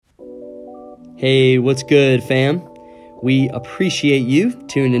Hey, what's good, fam? We appreciate you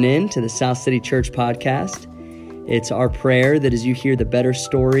tuning in to the South City Church podcast. It's our prayer that as you hear the better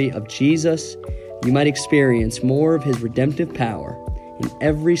story of Jesus, you might experience more of his redemptive power in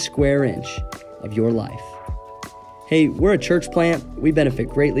every square inch of your life. Hey, we're a church plant. We benefit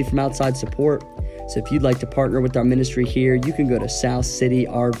greatly from outside support. So if you'd like to partner with our ministry here, you can go to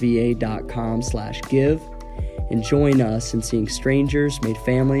southcityrva.com/give and join us in seeing strangers made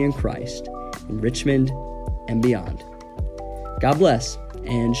family in Christ in Richmond and beyond. God bless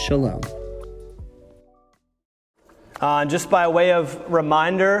and shalom. Just by way of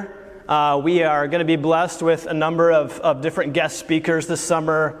reminder, we are going to be blessed with a number of different guest speakers this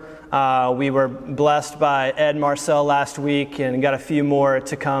summer. We were blessed by Ed Marcel last week and got a few more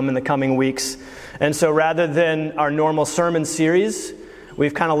to come in the coming weeks. And so rather than our normal sermon series,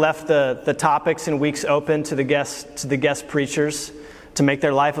 we've kind of left the topics and weeks open to the guest preachers to make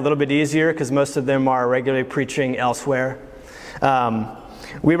their life a little bit easier, because most of them are regularly preaching elsewhere.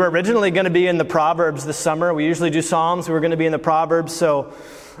 We were originally going to be in the Proverbs this summer. We usually do Psalms. We were going to be in the Proverbs, so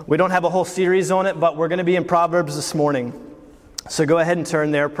we don't have a whole series on it, but we're going to be in Proverbs this morning. So go ahead and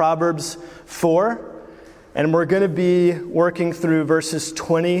turn there, Proverbs 4, and we're going to be working through verses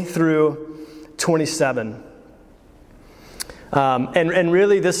 20 through 27. And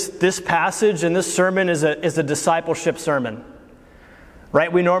really this passage and this sermon is a discipleship sermon. Right?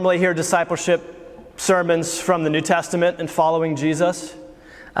 We normally hear discipleship sermons from the New Testament and following Jesus,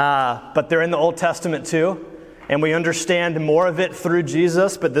 but they're in the Old Testament too, and we understand more of it through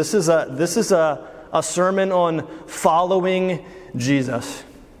Jesus. But this is a sermon on following Jesus,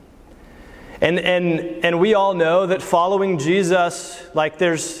 and we all know that following Jesus, like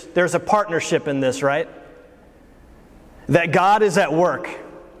there's a partnership in this, right? That God is at work.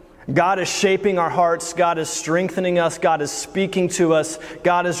 God is shaping our hearts. God is strengthening us. God is speaking to us.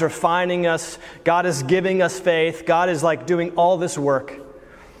 God is refining us. God is giving us faith. God is doing all this work.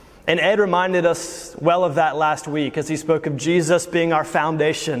 And Ed reminded us well of that last week as he spoke of Jesus being our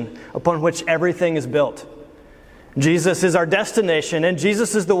foundation upon which everything is built. Jesus is our destination, and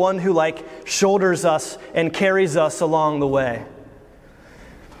Jesus is the one who shoulders us and carries us along the way.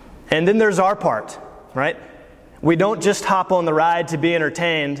 And then there's our part, right? We don't just hop on the ride to be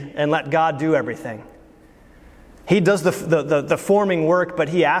entertained and let God do everything. He does the forming work, but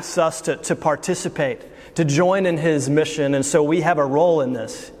he asks us to participate, to join in his mission, and so we have a role in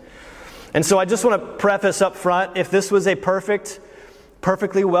this. And so I just want to preface up front, if this was a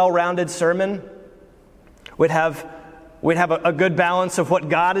perfectly well-rounded sermon, we'd have a good balance of what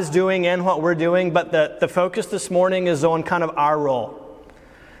God is doing and what we're doing, but the focus this morning is on kind of our role.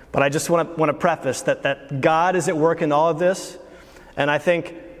 But I just want to preface that God is at work in all of this, and I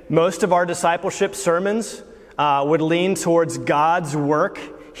think most of our discipleship sermons would lean towards God's work.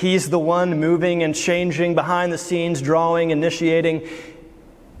 He's the one moving and changing behind the scenes, drawing, initiating,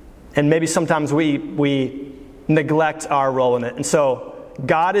 and maybe sometimes we neglect our role in it. And so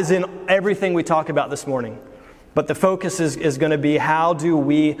God is in everything we talk about this morning, but the focus is going to be how do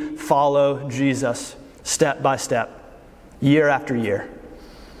we follow Jesus step by step, year after year.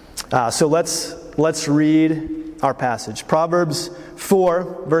 So let's read our passage. Proverbs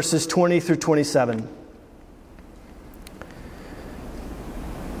 4, verses 20 through 27.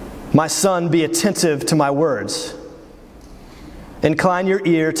 My son, be attentive to my words. Incline your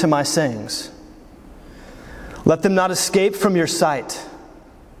ear to my sayings. Let them not escape from your sight.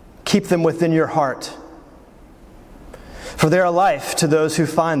 Keep them within your heart. For they are life to those who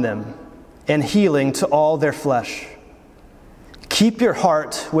find them, and healing to all their flesh. Keep your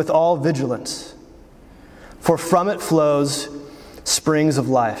heart with all vigilance, for from it flows springs of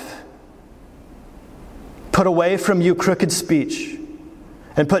life. Put away from you crooked speech,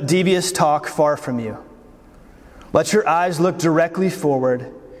 and put devious talk far from you. Let your eyes look directly forward,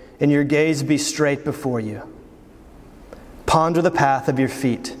 and your gaze be straight before you. Ponder the path of your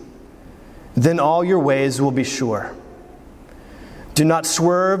feet, then all your ways will be sure. Do not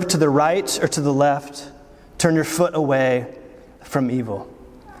swerve to the right or to the left. Turn your foot away from evil.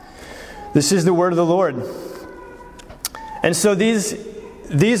 This is the word of the Lord. And so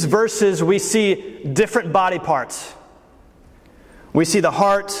these verses, we see different body parts. We see the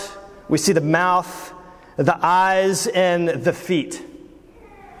heart, we see the mouth, the eyes, and the feet.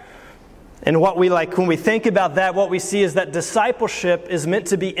 And what we when we think about that, what we see is that discipleship is meant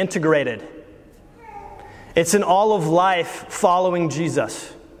to be integrated. It's an all of life following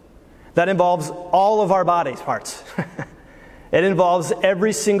Jesus. That involves all of our body parts. It involves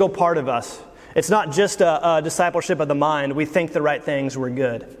every single part of us. It's not just a discipleship of the mind. We think the right things, we're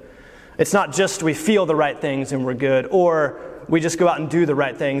good. It's not just we feel the right things and we're good, or we just go out and do the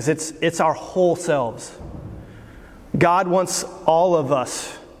right things. It's our whole selves. God wants all of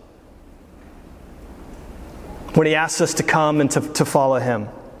us when He asks us to come and to follow Him.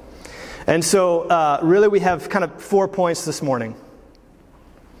 And so really we have kind of 4 points this morning.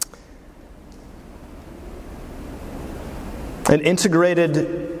 An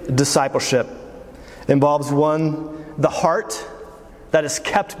integrated discipleship involves 1, the heart that is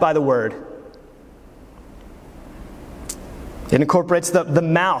kept by the Word. It incorporates the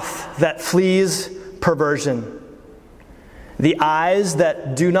mouth that flees perversion, the eyes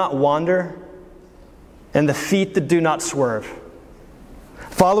that do not wander, and the feet that do not swerve.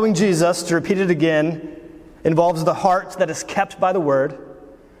 Following Jesus, to repeat it again, involves the heart that is kept by the Word,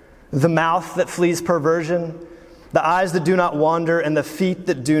 the mouth that flees perversion, the eyes that do not wander, and the feet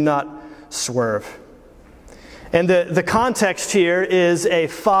that do not swerve. And the context here is a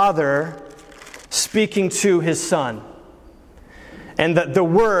father speaking to his son. And the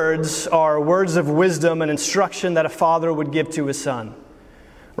words are words of wisdom and instruction that a father would give to his son.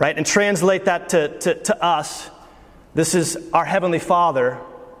 Right? And translate that to us. This is our Heavenly Father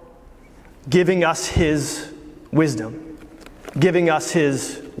giving us His wisdom, giving us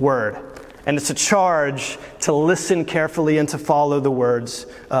His word. And it's a charge to listen carefully and to follow the words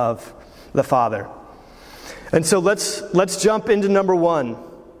of the Father. And so let's jump into number 1.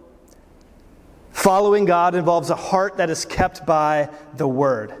 Following God involves a heart that is kept by the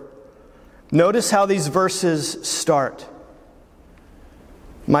Word. Notice how these verses start.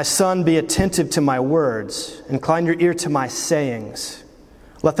 My son, be attentive to my words. Incline your ear to my sayings.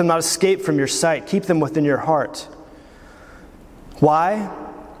 Let them not escape from your sight. Keep them within your heart. Why?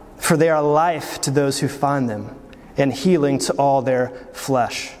 For they are life to those who find them, and healing to all their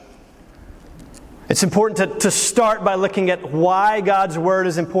flesh. It's important to start by looking at why God's Word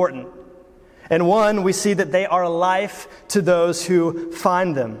is important. And 1, we see that they are life to those who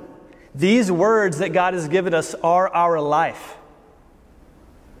find them. These words that God has given us are our life.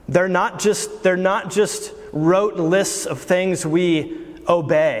 They're not just rote lists of things we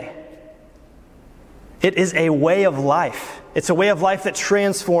obey. It is a way of life. It's a way of life that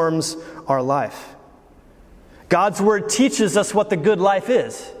transforms our life. God's Word teaches us what the good life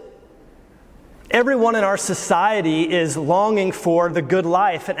is. Everyone in our society is longing for the good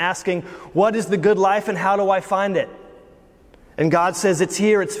life and asking, what is the good life and how do I find it? And God says, it's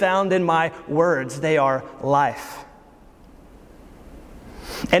here, it's found in my words. They are life.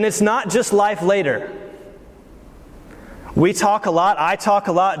 And it's not just life later. We talk a lot, I talk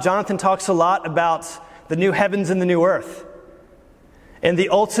a lot, Jonathan talks a lot about the new heavens and the new earth. And the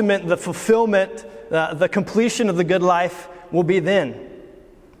ultimate, the fulfillment, the completion of the good life will be then.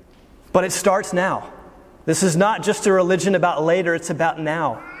 But it starts now. This is not just a religion about later, it's about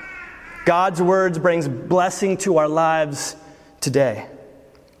now. God's words brings blessing to our lives today.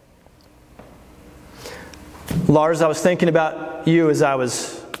 Lars, I was thinking about you as I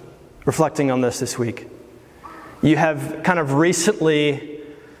was reflecting on this week. You have kind of recently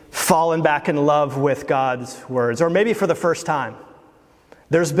fallen back in love with God's words, or maybe for the first time.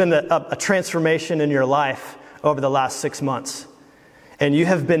 There's been a transformation in your life over the last 6 months, and you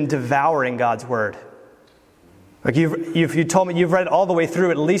have been devouring God's word. Like you told me you've read it all the way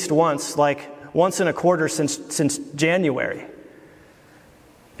through at least once, like once in a quarter since January.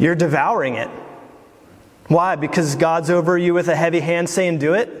 You're devouring it. Why? Because God's over you with a heavy hand saying,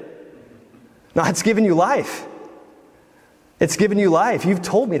 do it? No, it's given you life. It's given you life. You've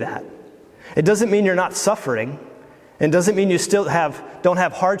told me that. It doesn't mean you're not suffering. It doesn't mean you still don't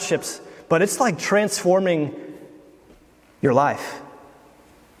have hardships, but it's like transforming your life.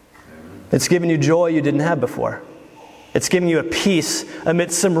 It's given you joy you didn't have before. It's given you a peace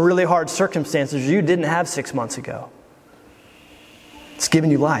amidst some really hard circumstances you didn't have 6 months ago. It's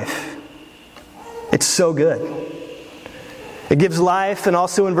given you life. It's so good. It gives life, and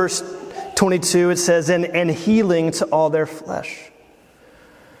also in verse 22 it says, and healing to all their flesh.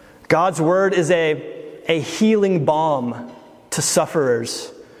 God's word is a healing balm to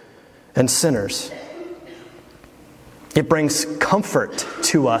sufferers and sinners. It brings comfort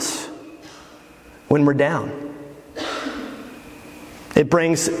to us when we're down. It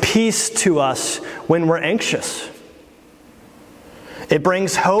brings peace to us when we're anxious. It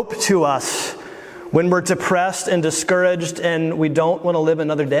brings hope to us when we're depressed and discouraged and we don't want to live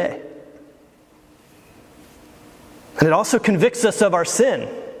another day. And it also convicts us of our sin,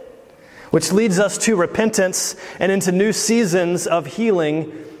 which leads us to repentance and into new seasons of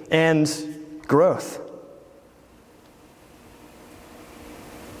healing and growth.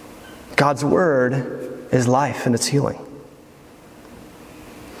 God's word is life and it's healing.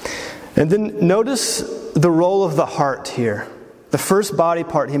 And then notice the role of the heart here. The first body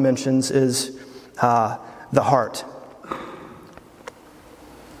part he mentions is the heart.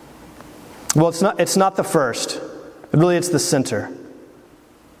 Well, it's not the first. Really, it's the center.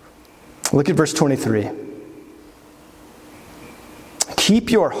 Look at verse 23.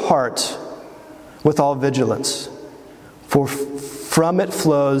 Keep your heart with all vigilance, for from it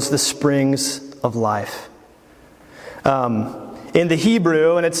flows the springs of life. In the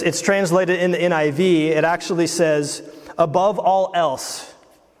Hebrew, and it's translated in the NIV, it actually says, above all else,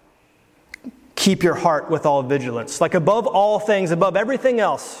 keep your heart with all vigilance. Like above all things, above everything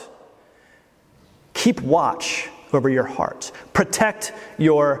else, keep watch over your heart. Protect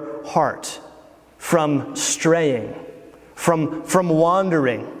your heart from straying, from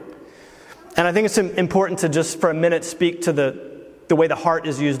wandering. And I think it's important to just for a minute speak to the way the heart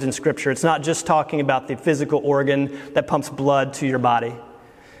is used in Scripture. It's not just talking about the physical organ that pumps blood to your body.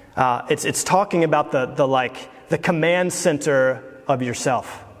 It's talking about the command center of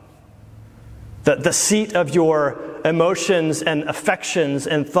yourself. The seat of your emotions and affections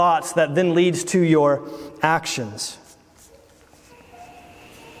and thoughts that then leads to your actions.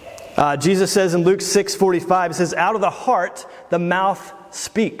 Jesus says in Luke 6:45, it says, out of the heart, the mouth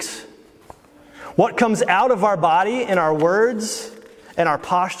speaks. What comes out of our body and our words and our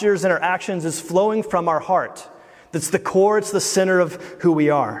postures and our actions is flowing from our heart. That's the core, it's the center of who we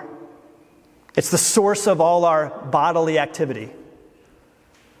are. It's the source of all our bodily activity.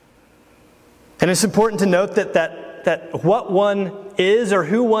 And it's important to note that what one is or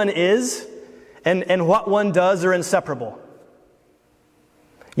who one is and what one does are inseparable.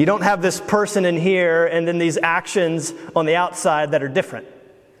 You don't have this person in here and then these actions on the outside that are different.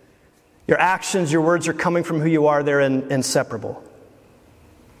 Your actions, your words are coming from who you are. They're inseparable.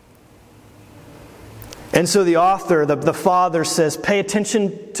 And so the author, the Father says, pay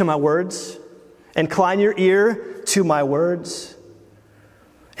attention to my words, incline your ear to my words,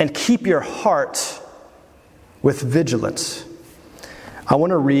 and keep your heart with vigilance. I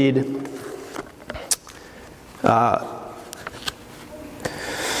want to read a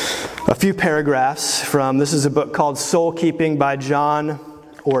few paragraphs from, this is a book called Soul Keeping by John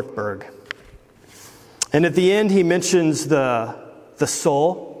Ortberg. And at the end he mentions the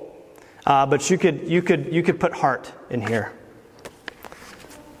soul, but you could put heart in here.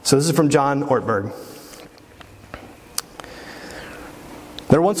 So this is from John Ortberg.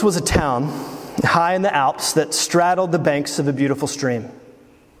 There once was a town high in the Alps that straddled the banks of a beautiful stream.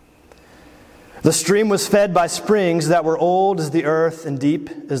 The stream was fed by springs that were old as the earth and deep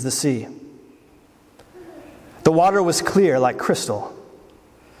as the sea. The water was clear like crystal.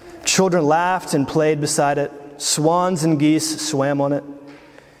 Children laughed and played beside it. Swans and geese swam on it.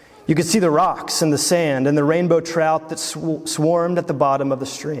 You could see the rocks and the sand and the rainbow trout that swarmed at the bottom of the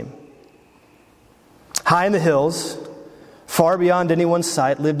stream. High in the hills, far beyond anyone's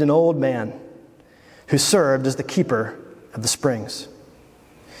sight, lived an old man who served as the keeper of the springs.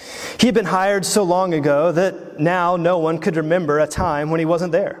 He had been hired so long ago that now no one could remember a time when he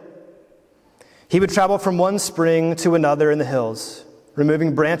wasn't there. He would travel from one spring to another in the hills,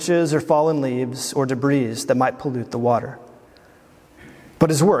 removing branches or fallen leaves or debris that might pollute the water. But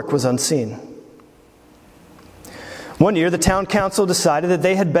his work was unseen. One year, the town council decided that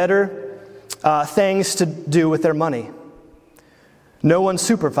they had better things to do with their money. No one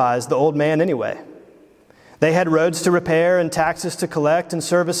supervised the old man anyway. They had roads to repair and taxes to collect and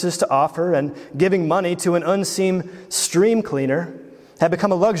services to offer, and giving money to an unseen stream cleaner had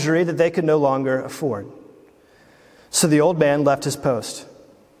become a luxury that they could no longer afford. So the old man left his post.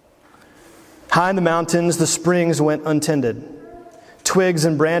 High in the mountains, the springs went untended. Twigs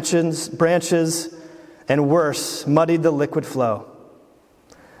and branches, and worse, muddied the liquid flow.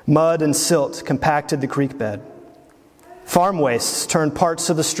 Mud and silt compacted the creek bed. Farm wastes turned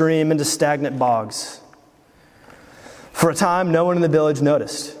parts of the stream into stagnant bogs. For a time, no one in the village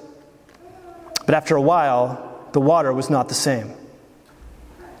noticed. But after a while, the water was not the same.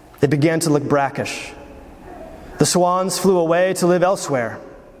 It began to look brackish. The swans flew away to live elsewhere.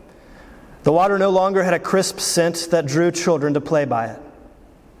 The water no longer had a crisp scent that drew children to play by it.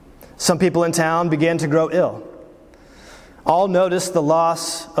 Some people in town began to grow ill. All noticed the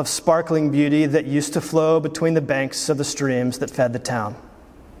loss of sparkling beauty that used to flow between the banks of the streams that fed the town.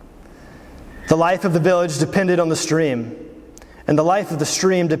 The life of the village depended on the stream, and the life of the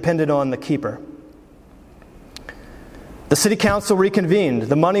stream depended on the keeper. The city council reconvened.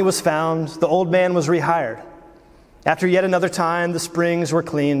 The money was found. The old man was rehired. After yet another time, the springs were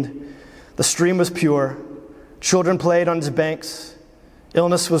cleaned. The stream was pure. Children played on its banks.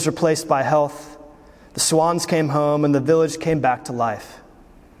 Illness was replaced by health. The swans came home, and the village came back to life.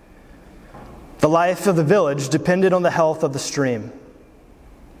 The life of the village depended on the health of the stream.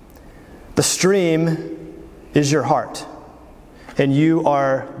 The stream is your heart, and you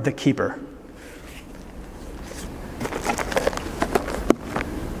are the keeper.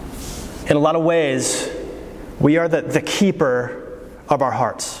 In a lot of ways, we are the keeper of our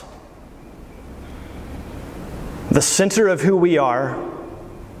hearts. The center of who we are,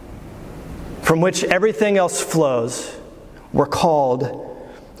 from which everything else flows, we're called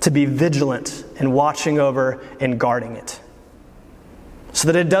to be vigilant and watching over and guarding it,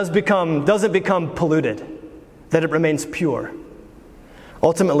 so that it doesn't become polluted, that it remains pure.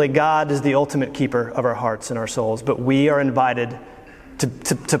 Ultimately, God is the ultimate keeper of our hearts and our souls, but we are invited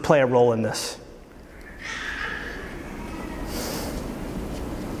to play a role in this.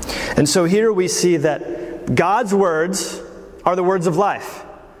 And so here we see that God's words are the words of life.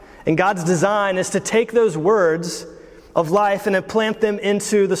 And God's design is to take those words of life and implant them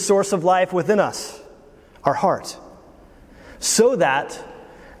into the source of life within us, our heart, so that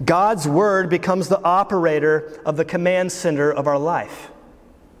God's word becomes the operator of the command center of our life.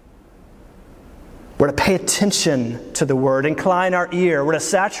 We're to pay attention to the word, incline our ear. We're to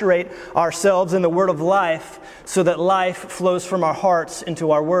saturate ourselves in the word of life so that life flows from our hearts into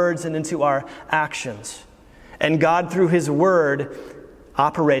our words and into our actions. And God, through his word,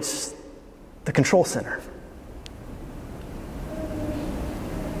 operates the control center.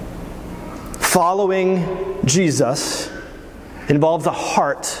 Following Jesus involves a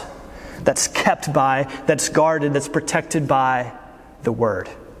heart that's kept by, that's guarded, that's protected by the word.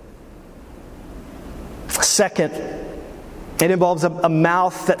 Second, it involves a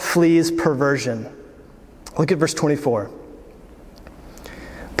mouth that flees perversion. Look at verse 24.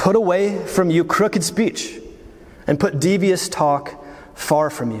 Put away from you crooked speech, and put devious talk far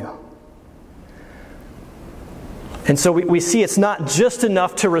from you. And so we see it's not just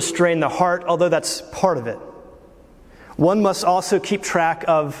enough to restrain the heart, although that's part of it. One must also keep track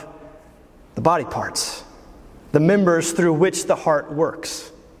of the body parts, the members through which the heart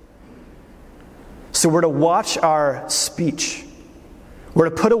works. So we're to watch our speech. We're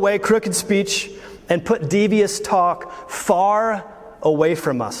to put away crooked speech and put devious talk far away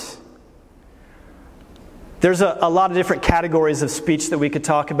from us. There's a lot of different categories of speech that we could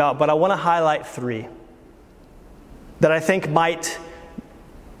talk about, but I want to highlight 3 that I think might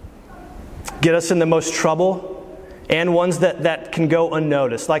get us in the most trouble, and ones that can go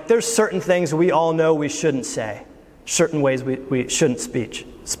unnoticed. Like there's certain things we all know we shouldn't say, certain ways we shouldn't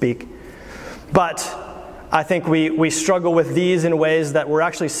speak. But I think we struggle with these in ways that we're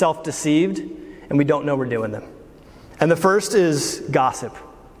actually self-deceived and we don't know we're doing them. And the first is gossip.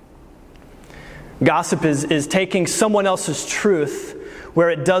 Gossip is taking someone else's truth where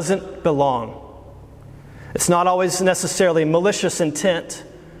it doesn't belong. It's not always necessarily malicious intent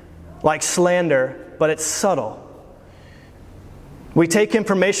like slander, but it's subtle. We take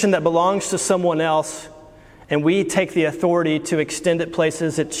information that belongs to someone else and we take the authority to extend it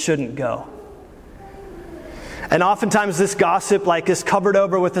places it shouldn't go. And oftentimes this gossip is covered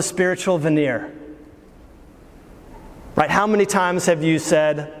over with a spiritual veneer. Right? How many times have you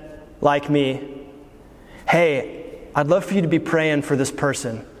said, like me, hey, I'd love for you to be praying for this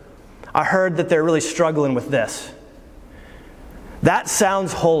person. I heard that they're really struggling with this. That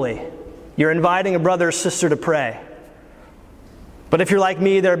sounds holy. You're inviting a brother or sister to pray. But if you're like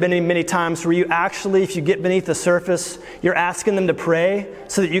me, there have been many times where you actually, if you get beneath the surface, you're asking them to pray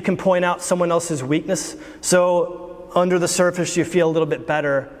so that you can point out someone else's weakness. So under the surface, you feel a little bit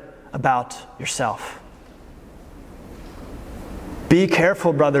better about yourself. Be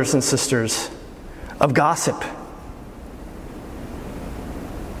careful, brothers and sisters, of gossip.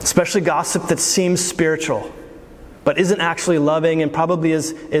 Especially gossip that seems spiritual, but isn't actually loving and probably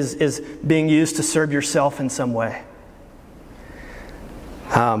is being used to serve yourself in some way.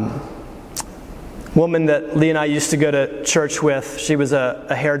 Woman that Lee and I used to go to church with, she was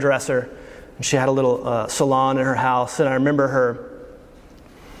a hairdresser. And she had a little salon in her house. And I remember her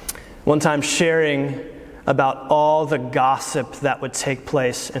one time sharing about all the gossip that would take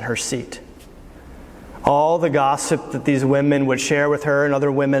place in her seat. All the gossip that these women would share with her and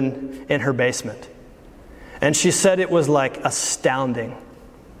other women in her basement. And she said it was astounding,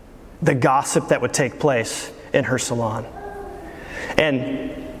 the gossip that would take place in her salon.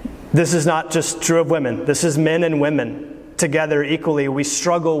 And this is not just true of women. This is men and women together equally. We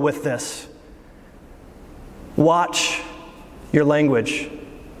struggle with this. Watch your language.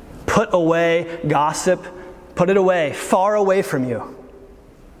 Put away gossip. Put it away, far away from you.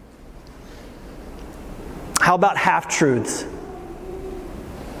 How about half-truths?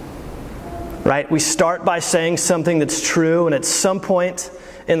 Right? We start by saying something that's true, and at some point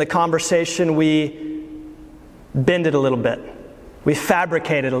in the conversation, we bend it a little bit. We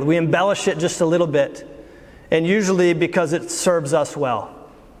fabricate it, we embellish it just a little bit, and usually because it serves us well.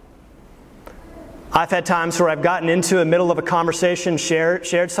 I've had times where I've gotten into the middle of a conversation,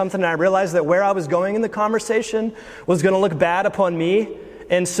 shared something, and I realized that where I was going in the conversation was going to look bad upon me,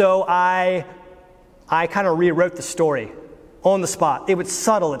 and so I kind of rewrote the story on the spot. It was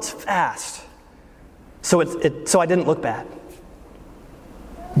subtle, it's fast, so I didn't look bad.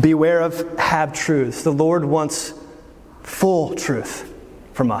 Beware of half-truths. The Lord wants full truth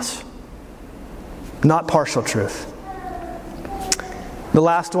from us, not partial truth. The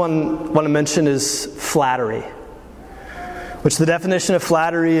last one I want to mention is flattery, which the definition of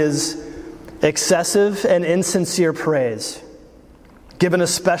flattery is excessive and insincere praise, given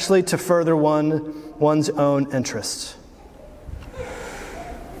especially to further one's own interests.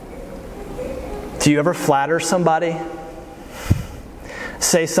 Do you ever flatter somebody?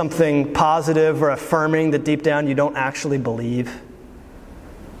 Say something positive or affirming that deep down you don't actually believe?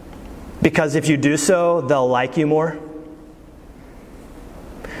 Because if you do so, they'll like you more.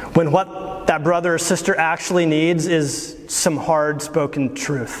 When what that brother or sister actually needs is some hard-spoken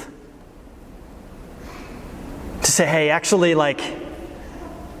truth. To say, hey, actually,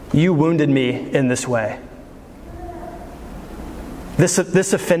 you wounded me in this way.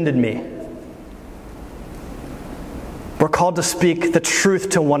 This offended me. We're called to speak the truth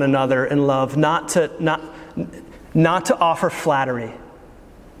to one another in love, not to offer flattery.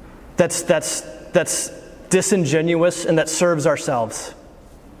 That's disingenuous and that serves ourselves.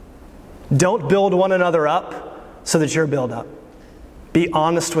 Don't build one another up so that you're built up. Be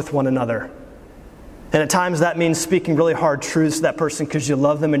honest with one another. And at times that means speaking really hard truths to that person because you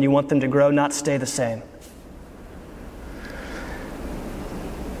love them and you want them to grow, not stay the same.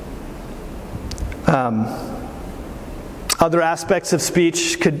 Other aspects of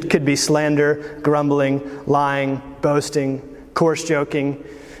speech could be slander, grumbling, lying, boasting, coarse joking,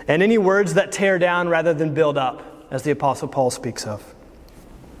 and any words that tear down rather than build up, as the Apostle Paul speaks of.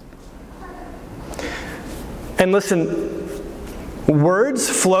 And listen, words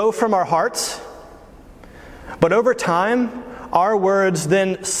flow from our hearts, but over time, our words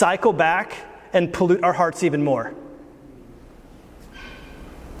then cycle back and pollute our hearts even more.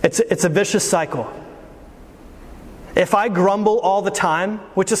 It's a vicious cycle. If I grumble all the time,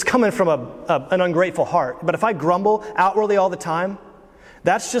 which is coming from an ungrateful heart, but if I grumble outwardly all the time,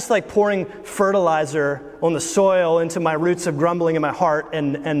 that's just like pouring fertilizer on the soil into my roots of grumbling in my heart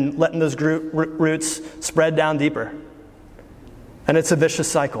and letting those roots spread down deeper. And it's a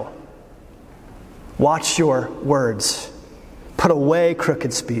vicious cycle. Watch your words. Put away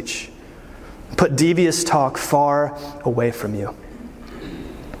crooked speech. Put devious talk far away from you.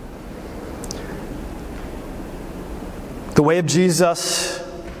 The way of Jesus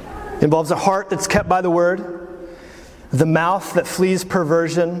involves a heart that's kept by the word, the mouth that flees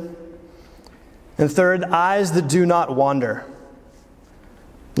perversion, and third, eyes that do not wander.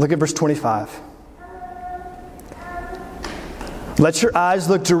 Look at verse 25. Let your eyes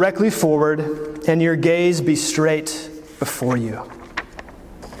look directly forward and your gaze be straight before you.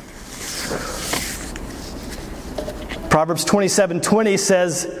 Proverbs 27:20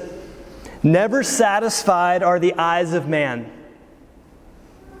 says, never satisfied are the eyes of man.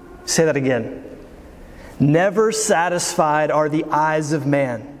 Say that again. Never satisfied are the eyes of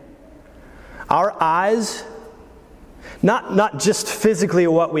man. Our eyes, not just physically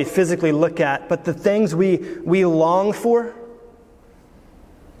what we physically look at, but the things we long for,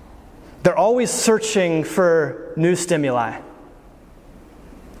 they're always searching for new stimuli.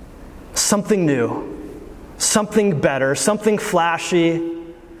 Something new, something better, something flashy,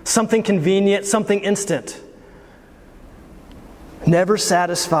 something convenient, something instant. Never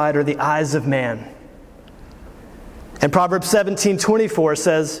satisfied are the eyes of man. And Proverbs 17:24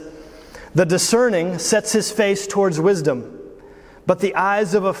 says, the discerning sets his face towards wisdom, but the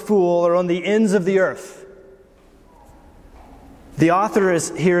eyes of a fool are on the ends of the earth. The author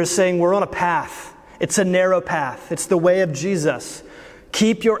here is saying we're on a path. It's a narrow path. It's the way of Jesus.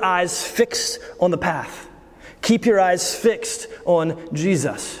 Keep your eyes fixed on the path. Keep your eyes fixed on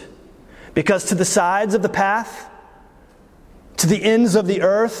Jesus. Because to the sides of the path, to the ends of the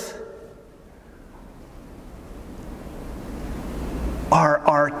earth,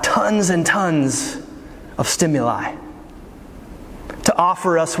 are tons and tons of stimuli to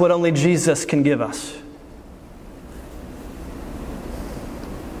offer us what only Jesus can give us.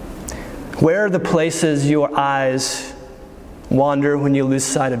 Where are the places your eyes wander when you lose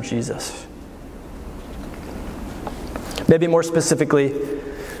sight of Jesus? Maybe more specifically,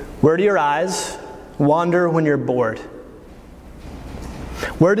 where do your eyes wander when you're bored?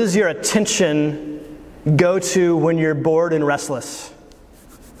 Where does your attention go to when you're bored and restless?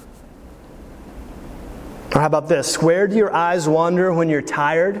 Or how about this? Where do your eyes wander when you're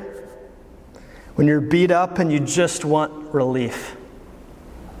tired? When you're beat up and you just want relief?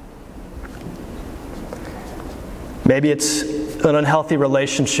 Maybe it's an unhealthy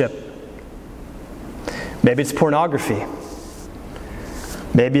relationship. Maybe it's pornography.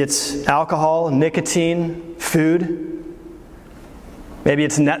 Maybe it's alcohol, nicotine, food. Maybe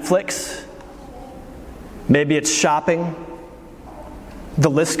it's Netflix. Maybe it's shopping. The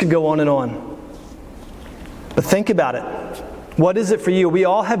list could go on and on. But think about it. What is it for you? We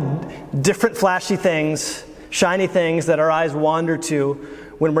all have different flashy things, shiny things that our eyes wander to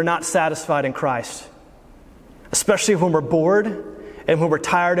when we're not satisfied in Christ. Especially when we're bored and when we're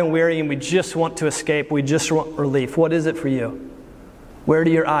tired and weary and we just want to escape, we just want relief. What is it for you? Where do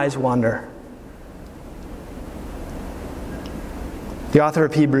your eyes wander? The author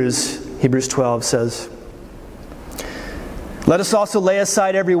of Hebrews 12 says, "Let us also lay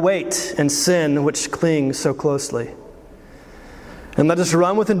aside every weight and sin which clings so closely. And let us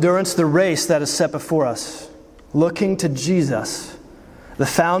run with endurance the race that is set before us, looking to Jesus, the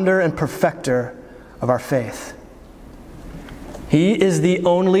founder and perfecter of our faith." He is the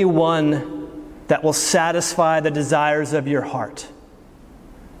only one that will satisfy the desires of your heart.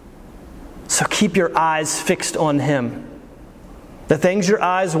 So keep your eyes fixed on Him. The things your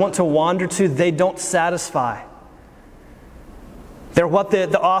eyes want to wander to, they don't satisfy. They're what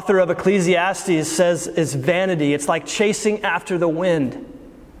the author of Ecclesiastes says is vanity. It's like chasing after the wind.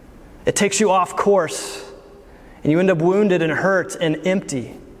 It takes you off course, and you end up wounded and hurt and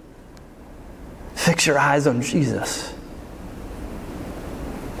empty. Fix your eyes on Jesus.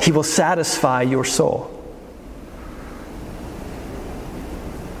 He will satisfy your soul.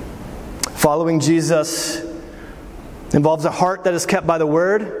 Following Jesus involves a heart that is kept by the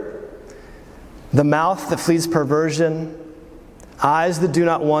Word, the mouth that flees perversion, eyes that do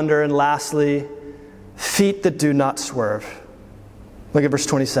not wander, and lastly, feet that do not swerve. Look at verse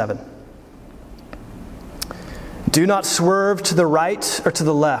 27. "Do not swerve to the right or to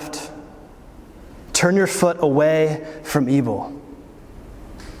the left. Turn your foot away from evil."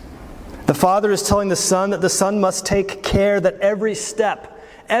 The Father is telling the Son that the Son must take care that every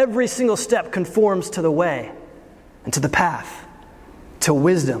single step conforms to the way and to the path, to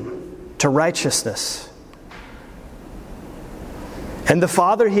wisdom, to righteousness. And the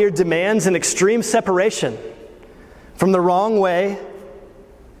Father here demands an extreme separation from the wrong way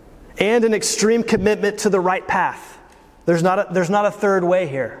and an extreme commitment to the right path. There's not a third way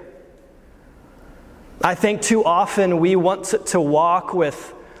here. I think too often we want to walk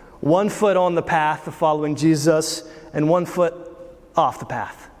with one foot on the path of following Jesus and one foot off the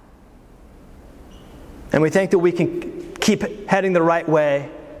path. And we think that we can keep heading the right way,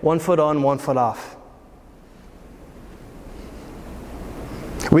 one foot on, one foot off.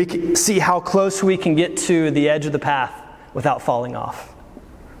 We can see how close we can get to the edge of the path without falling off.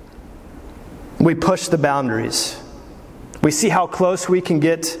 We push the boundaries. We see how close we can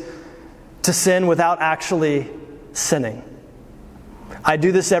get to sin without actually sinning. I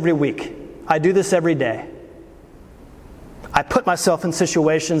do this every week. I do this every day. I put myself in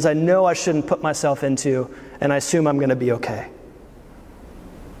situations I know I shouldn't put myself into, and I assume I'm going to be okay.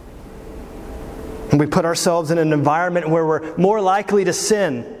 And we put ourselves in an environment where we're more likely to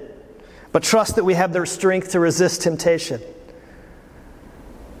sin, but trust that we have the strength to resist temptation.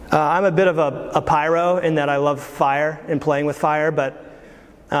 I'm a bit of a pyro in that I love fire and playing with fire, but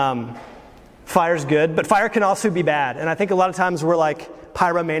fire's good. But fire can also be bad. And I think a lot of times we're like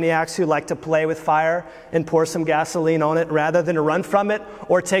pyromaniacs who like to play with fire and pour some gasoline on it rather than to run from it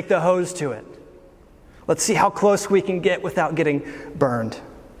or take the hose to it. Let's see how close we can get without getting burned.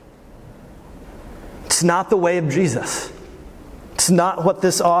 It's not the way of Jesus. It's not what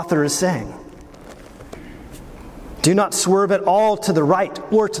this author is saying. Do not swerve at all to the right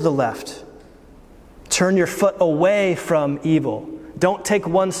or to the left. Turn your foot away from evil. Don't take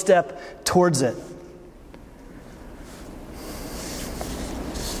one step towards it.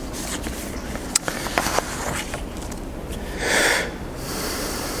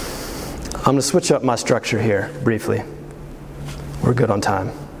 I'm going to switch up my structure here briefly. We're good on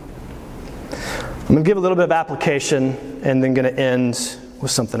time. I'm going to give a little bit of application and then going to end with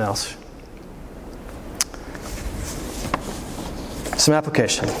something else. Some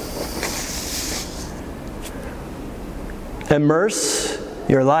application. Immerse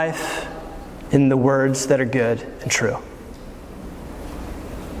your life in the words that are good and true.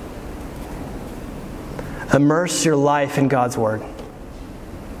 Immerse your life in God's Word.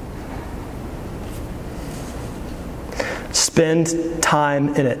 Spend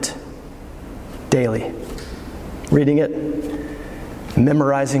time in it daily. Reading it,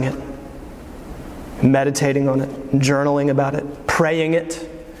 memorizing it, meditating on it, journaling about it, praying it.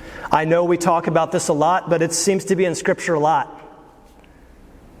 I know we talk about this a lot, but it seems to be in Scripture a lot.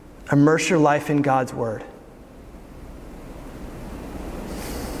 Immerse your life in God's Word.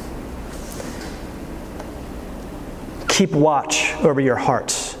 Keep watch over your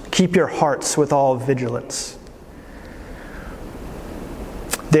hearts. Keep your hearts with all vigilance.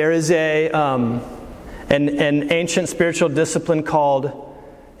 There is an ancient spiritual discipline called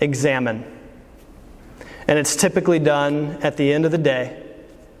examine. And it's typically done at the end of the day.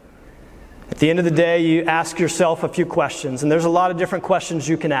 At the end of the day, you ask yourself a few questions. And there's a lot of different questions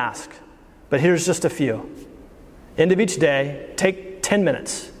you can ask. But here's just a few. End of each day, take 10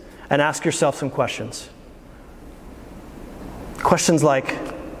 minutes and ask yourself some questions. Questions like,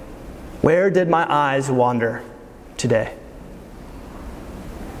 where did my eyes wander today?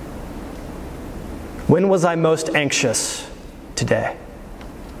 When was I most anxious today?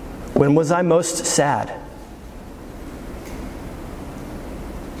 When was I most sad?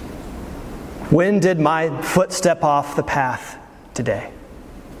 When did my foot step off the path today?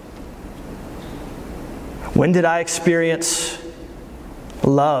 When did I experience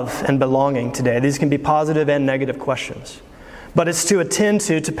love and belonging today? These can be positive and negative questions. But it's to attend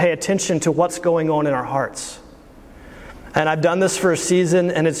to pay attention to what's going on in our hearts. And I've done this for a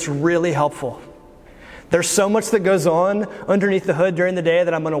season, and it's really helpful. There's so much that goes on underneath the hood during the day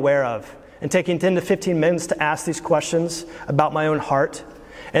that I'm unaware of. And taking 10 to 15 minutes to ask these questions about my own heart,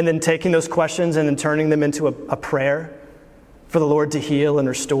 and then taking those questions and then turning them into a prayer for the Lord to heal and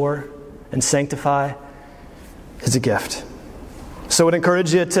restore and sanctify is a gift. So I would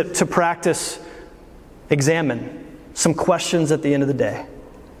encourage you to practice, examine some questions at the end of the day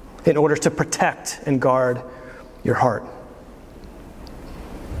in order to protect and guard your heart.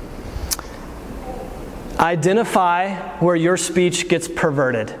 Identify where your speech gets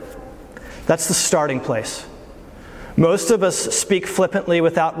perverted. That's the starting place. Most of us speak flippantly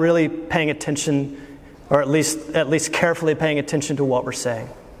without really paying attention, or at least carefully paying attention to what we're saying.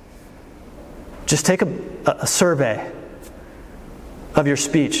 Just take a survey of your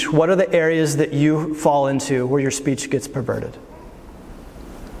speech. What are the areas that you fall into where your speech gets perverted?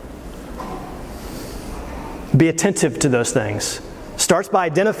 Be attentive to those things. Starts by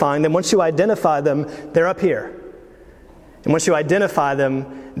identifying them. Once you identify them, they're up here. And once you identify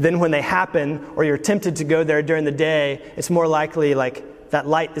them, then when they happen, or you're tempted to go there during the day, it's more likely like that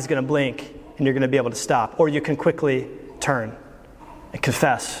light is going to blink and you're going to be able to stop. Or you can quickly turn and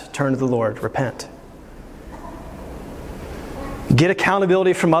confess, turn to the Lord, repent. Get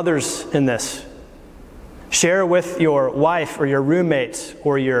accountability from others in this. Share with your wife or your roommates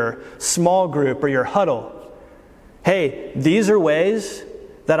or your small group or your huddle. Hey, these are ways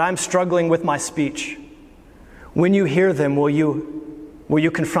that I'm struggling with my speech. When you hear them, will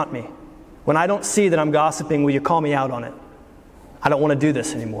you confront me? When I don't see that I'm gossiping, will you call me out on it? I don't want to do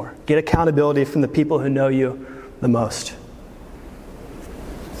this anymore. Get accountability from the people who know you the most.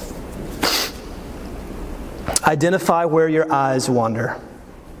 Identify where your eyes wander.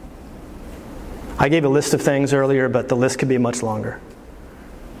 I gave a list of things earlier, but the list could be much longer.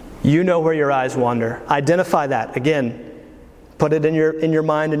 You know where your eyes wander. Identify that. Again, put it in your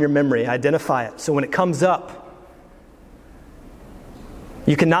mind and your memory. Identify it. So when it comes up,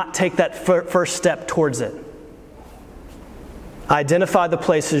 you cannot take that first step towards it. Identify the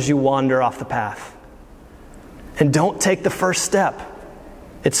places you wander off the path. And don't take the first step.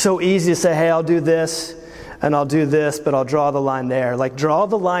 It's so easy to say, hey, I'll do this, and I'll do this, but I'll draw the line there. Like, draw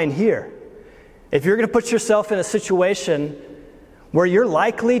the line here. If you're going to put yourself in a situation where you're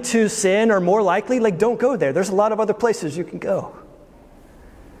likely to sin or more likely, like, don't go there. There's a lot of other places you can go.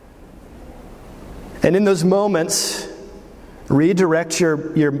 And in those moments, redirect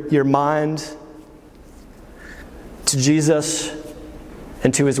your mind to Jesus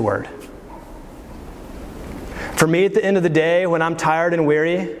and to His Word. For me, at the end of the day, when I'm tired and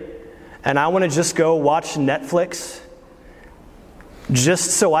weary, and I want to just go watch Netflix,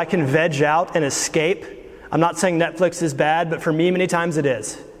 just so I can veg out and escape. I'm not saying Netflix is bad, but for me, many times it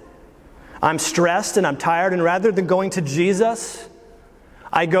is. I'm stressed and I'm tired, and rather than going to Jesus,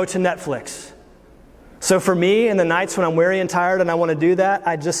 I go to Netflix. So for me, in the nights when I'm weary and tired and I want to do that,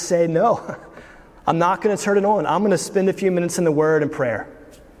 I just say, no, I'm not going to turn it on. I'm going to spend a few minutes in the Word and prayer,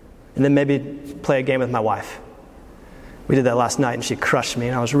 and then maybe play a game with my wife. We did that last night, and she crushed me,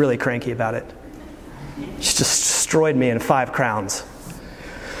 and I was really cranky about it. She just destroyed me in 5 crowns.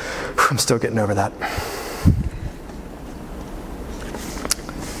 I'm still getting over that.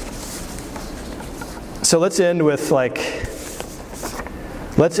 So let's end with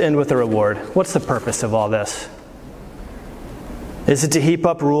Let's end with a reward. What's the purpose of all this? Is it to heap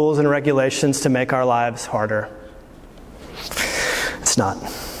up rules and regulations to make our lives harder? It's not.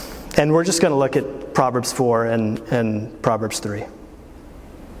 And we're just going to look at Proverbs 4 and Proverbs 3.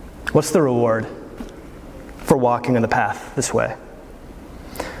 What's the reward for walking on the path this way?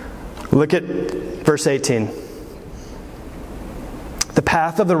 Look at verse 18. The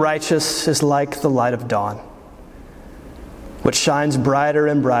path of the righteous is like the light of dawn, which shines brighter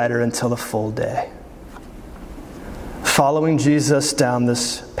and brighter until the full day. Following Jesus down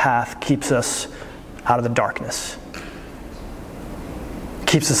this path keeps us out of the darkness.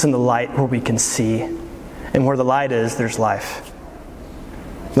 Keeps us in the light where we can see. And where the light is, there's life.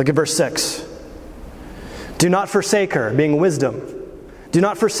 Look at verse 6. Do not forsake her, being wisdom. Do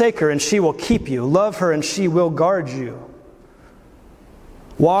not forsake her, and she will keep you. Love her, and she will guard you.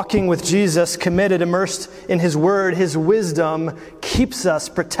 Walking with Jesus, committed, immersed in His Word, His wisdom keeps us,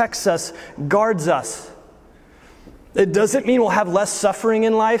 protects us, guards us. It doesn't mean we'll have less suffering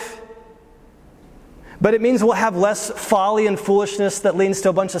in life, but it means we'll have less folly and foolishness that leads to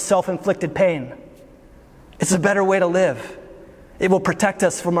a bunch of self-inflicted pain. It's a better way to live. It will protect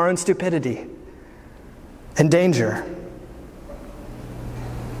us from our own stupidity and danger.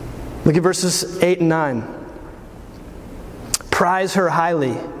 Look at verses 8 and 9. Prize her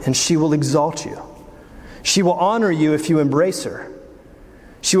highly, and she will exalt you. She will honor you if you embrace her.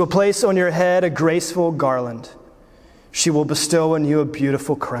 She will place on your head a graceful garland. She will bestow on you a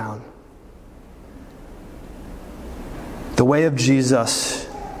beautiful crown. The way of Jesus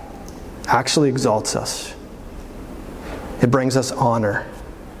actually exalts us. It brings us honor.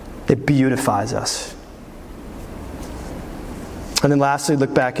 It beautifies us. And then lastly,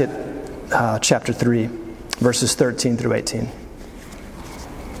 look back at chapter 3, verses 13 through 18.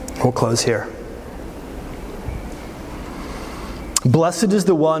 We'll close here. Blessed is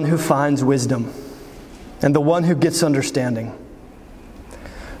the one who finds wisdom, and the one who gets understanding.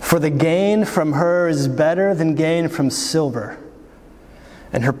 For the gain from her is better than gain from silver,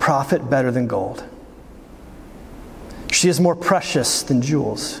 and her profit better than gold. She is more precious than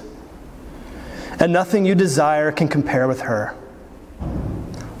jewels, and nothing you desire can compare with her.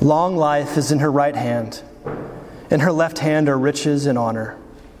 Long life is in her right hand. In her left hand are riches and honor.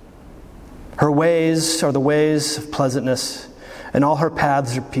 Her ways are the ways of pleasantness, and all her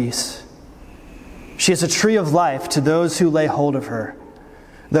paths are peace. She is a tree of life to those who lay hold of her.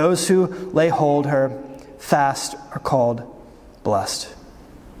 Those who lay hold her fast are called blessed.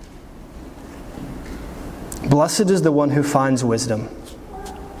 Blessed is the one who finds wisdom.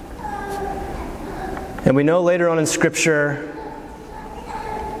 And we know later on in Scripture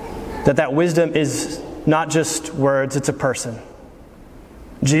that wisdom is not just words, it's a person.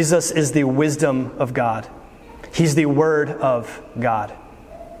 Jesus is the wisdom of God. He's the Word of God.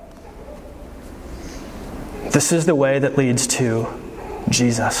 This is the way that leads to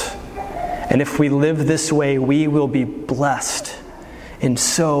Jesus. And if we live this way, we will be blessed in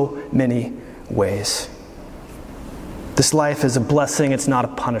so many ways. This life is a blessing, it's not a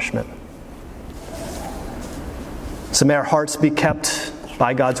punishment. So may our hearts be kept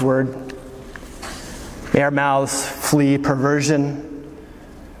by God's Word. May our mouths flee perversion.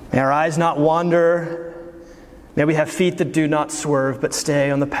 May our eyes not wander. May we have feet that do not swerve, but stay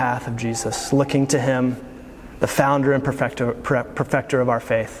on the path of Jesus, looking to Him, the founder and perfecter of our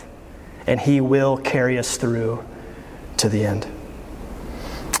faith. And He will carry us through to the end.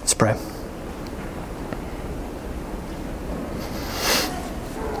 Let's pray.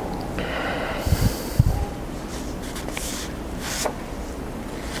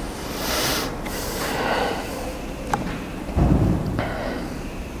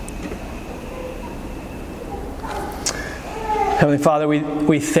 Heavenly Father,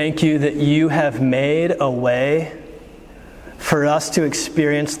 we thank you that you have made a way for us to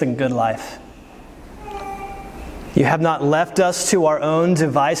experience the good life. You have not left us to our own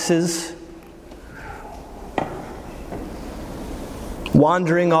devices,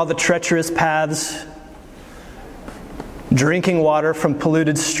 wandering all the treacherous paths, drinking water from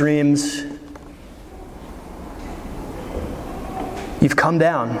polluted streams. You've come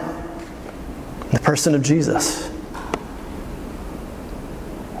down in the person of Jesus.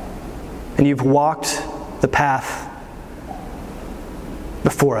 And you've walked the path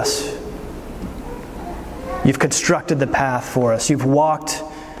before us. You've constructed the path for us. You've walked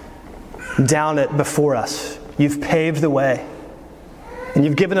down it before us. You've paved the way. And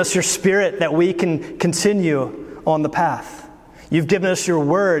you've given us your Spirit that we can continue on the path. You've given us your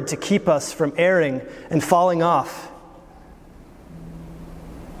Word to keep us from erring and falling off.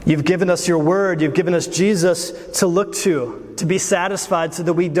 You've given us your word. You've given us Jesus to look to be satisfied so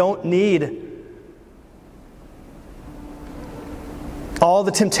that we don't need all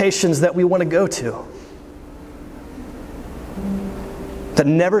the temptations that we want to go to, that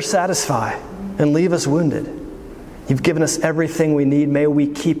never satisfy and leave us wounded. You've given us everything we need. May we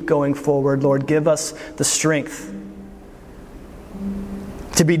keep going forward. Lord, give us the strength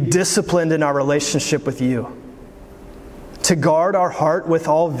to be disciplined in our relationship with you, to guard our heart with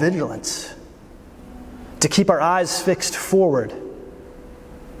all vigilance, to keep our eyes fixed forward,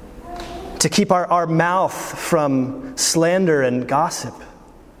 to keep our mouth from slander and gossip,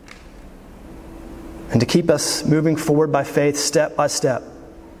 and to keep us moving forward by faith step by step.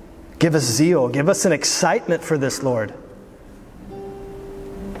 Give us zeal. Give us an excitement for this, Lord.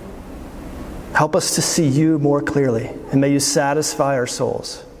 Help us to see you more clearly, and may you satisfy our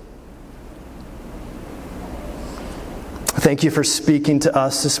souls. Thank you for speaking to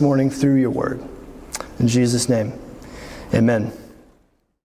us this morning through your word. In Jesus' name, amen.